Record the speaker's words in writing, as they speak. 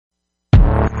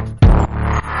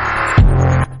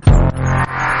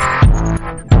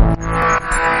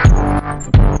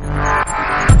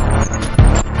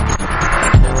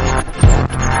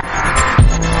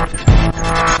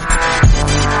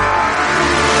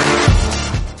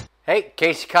Hey,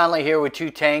 Casey Conley here with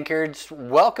Two Tankards.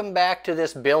 Welcome back to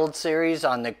this build series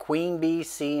on the Queen Bee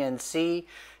CNC.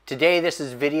 Today this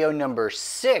is video number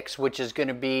 6, which is going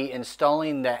to be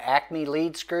installing the Acme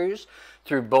lead screws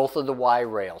through both of the Y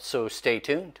rails, so stay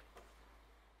tuned.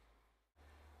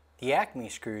 The Acme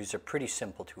screws are pretty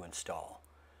simple to install.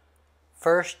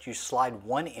 First, you slide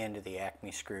one end of the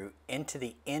Acme screw into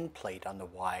the end plate on the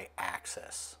Y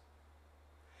axis.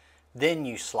 Then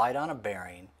you slide on a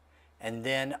bearing and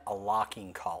then a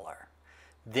locking collar.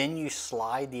 Then you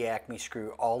slide the Acme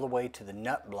screw all the way to the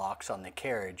nut blocks on the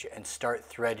carriage and start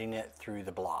threading it through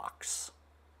the blocks.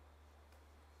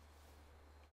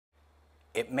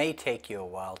 It may take you a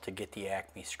while to get the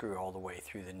Acme screw all the way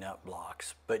through the nut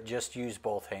blocks, but just use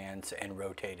both hands and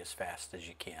rotate as fast as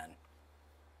you can.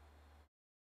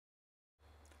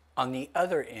 On the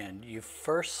other end, you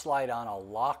first slide on a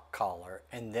lock collar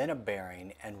and then a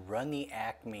bearing and run the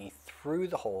Acme through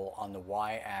the hole on the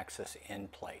Y-axis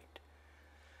end plate.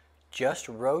 Just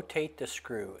rotate the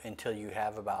screw until you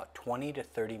have about 20 to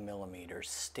 30 millimeters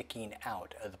sticking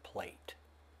out of the plate.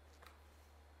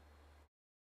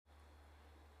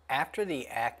 After the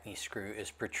Acme screw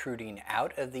is protruding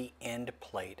out of the end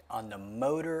plate on the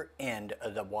motor end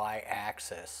of the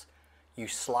Y-axis, you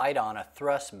slide on a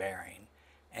thrust bearing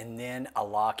and then a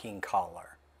locking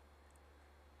collar.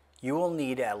 You will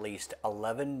need at least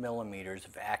 11 millimeters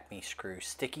of Acme screw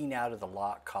sticking out of the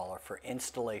lock collar for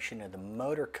installation of the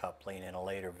motor coupling in a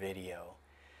later video.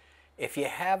 If you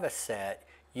have a set,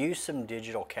 use some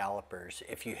digital calipers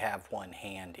if you have one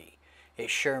handy. It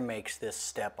sure makes this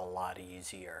step a lot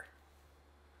easier.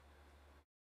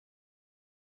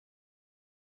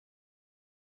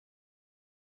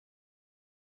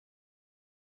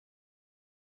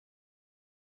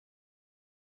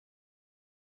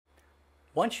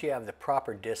 Once you have the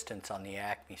proper distance on the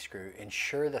Acme screw,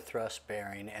 ensure the thrust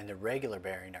bearing and the regular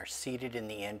bearing are seated in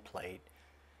the end plate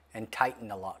and tighten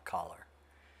the lock collar.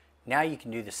 Now you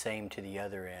can do the same to the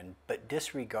other end, but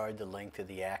disregard the length of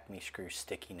the Acme screw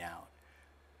sticking out.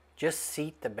 Just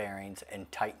seat the bearings and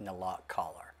tighten the lock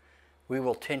collar. We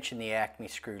will tension the Acme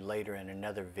screw later in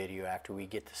another video after we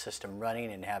get the system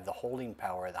running and have the holding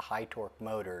power of the high torque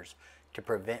motors to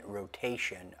prevent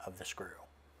rotation of the screw.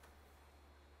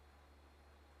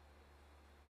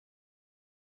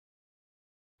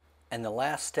 And the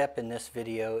last step in this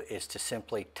video is to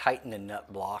simply tighten the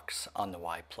nut blocks on the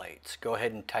Y plates. Go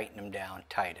ahead and tighten them down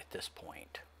tight at this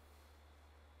point.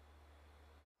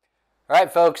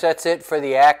 Alright folks, that's it for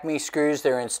the Acme screws.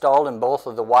 They're installed in both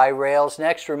of the Y rails.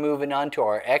 Next we're moving on to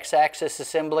our X-axis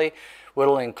assembly, which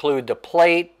will include the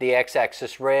plate, the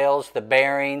X-axis rails, the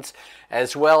bearings,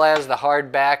 as well as the hard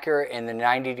backer and the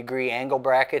 90-degree angle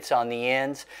brackets on the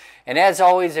ends. And as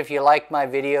always, if you like my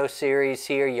video series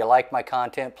here, you like my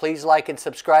content, please like and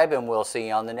subscribe, and we'll see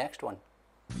you on the next one.